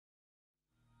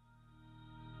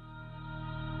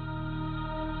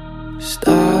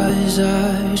Stars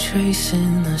are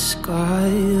tracing the sky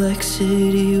like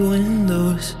city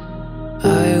windows.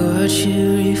 I watch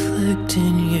you reflect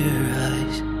in your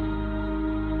eyes.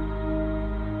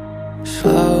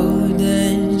 Slow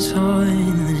dance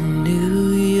on the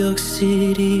New York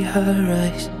City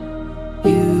high-rise.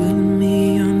 You and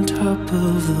me on top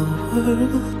of the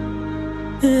world.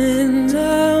 And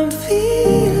I'm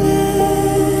feeling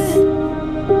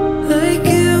like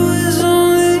it was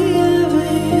only ever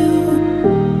you.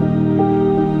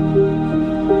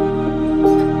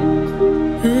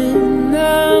 And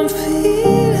I'm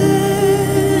feeling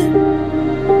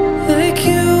like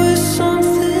it was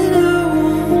something I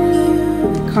won't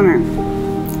lose. Connor,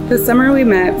 the summer we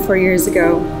met 4 years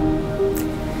ago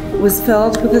was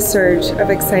filled with a surge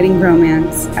of exciting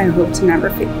romance I hope to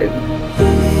never fade.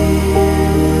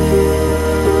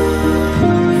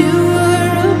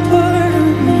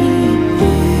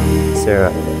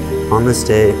 Sarah, on this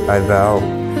day, I vow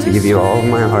to give you all of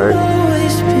my heart.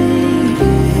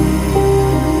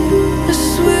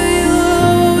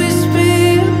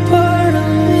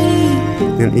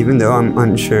 And even though I'm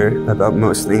unsure about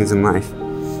most things in life,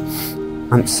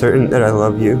 I'm certain that I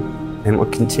love you and will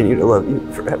continue to love you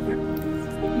forever.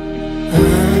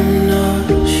 I'm not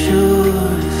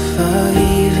sure if I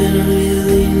even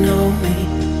really know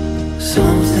me.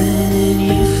 Something in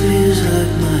you feels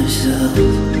like myself.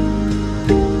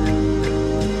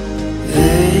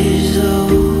 There's a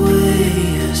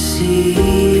way I see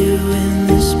you in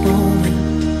this moment.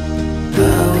 I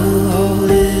will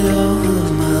hold it all of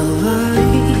my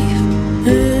life.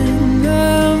 And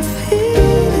I'm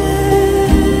feeling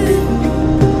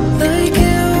like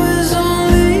it was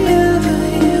only ever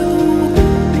you.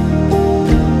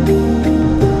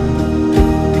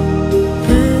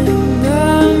 And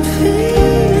I'm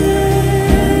feeling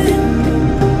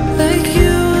like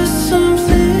you was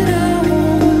something I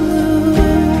won't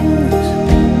lose.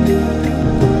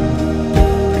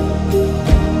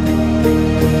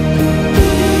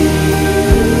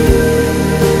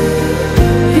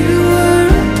 You were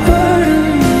a part of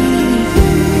me.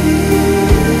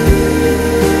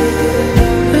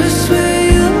 I swear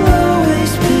you'll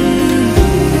always be.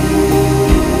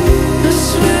 I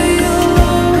swear you'll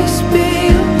always be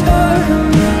a part of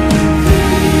me.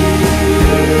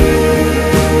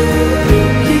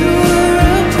 You were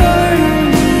a part of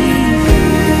me.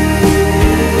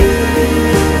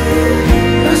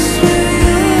 I swear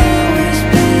you'll always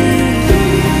be.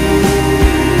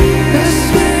 I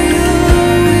swear you'll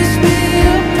always be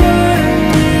a part of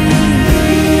me.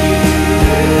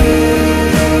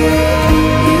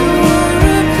 You were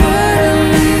a part of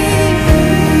me.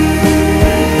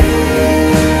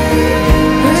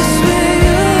 I swear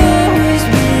you'll always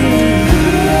be.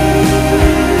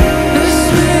 I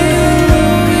swear you'll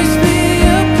always be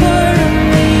a part of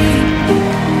me.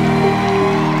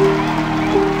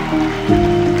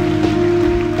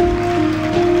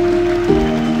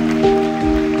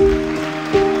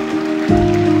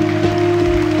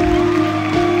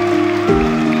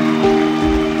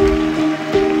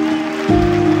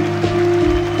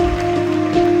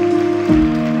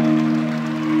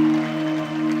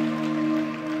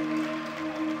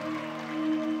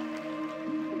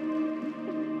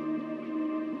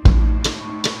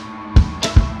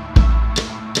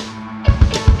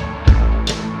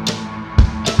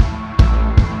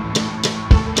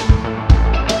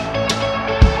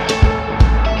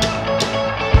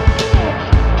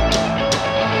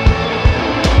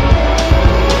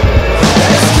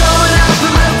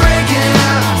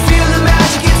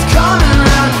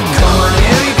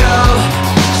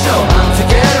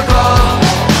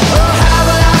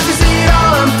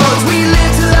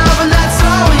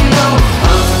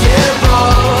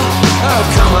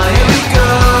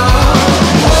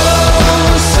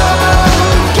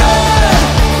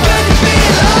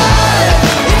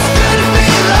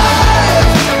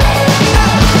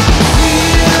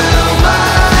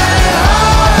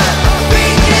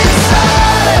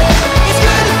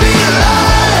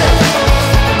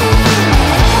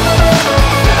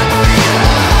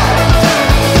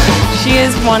 She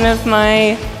is one of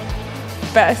my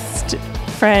best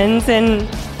friends and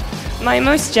my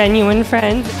most genuine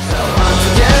friend.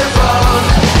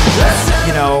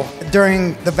 You know,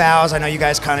 during the vows, I know you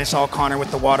guys kind of saw Connor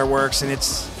with the waterworks, and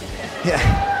it's, yeah.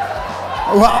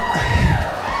 Well,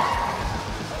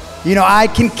 you know, I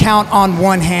can count on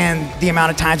one hand the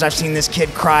amount of times I've seen this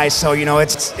kid cry, so, you know,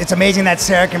 it's amazing that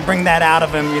Sarah can bring that out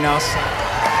of him, you know. So.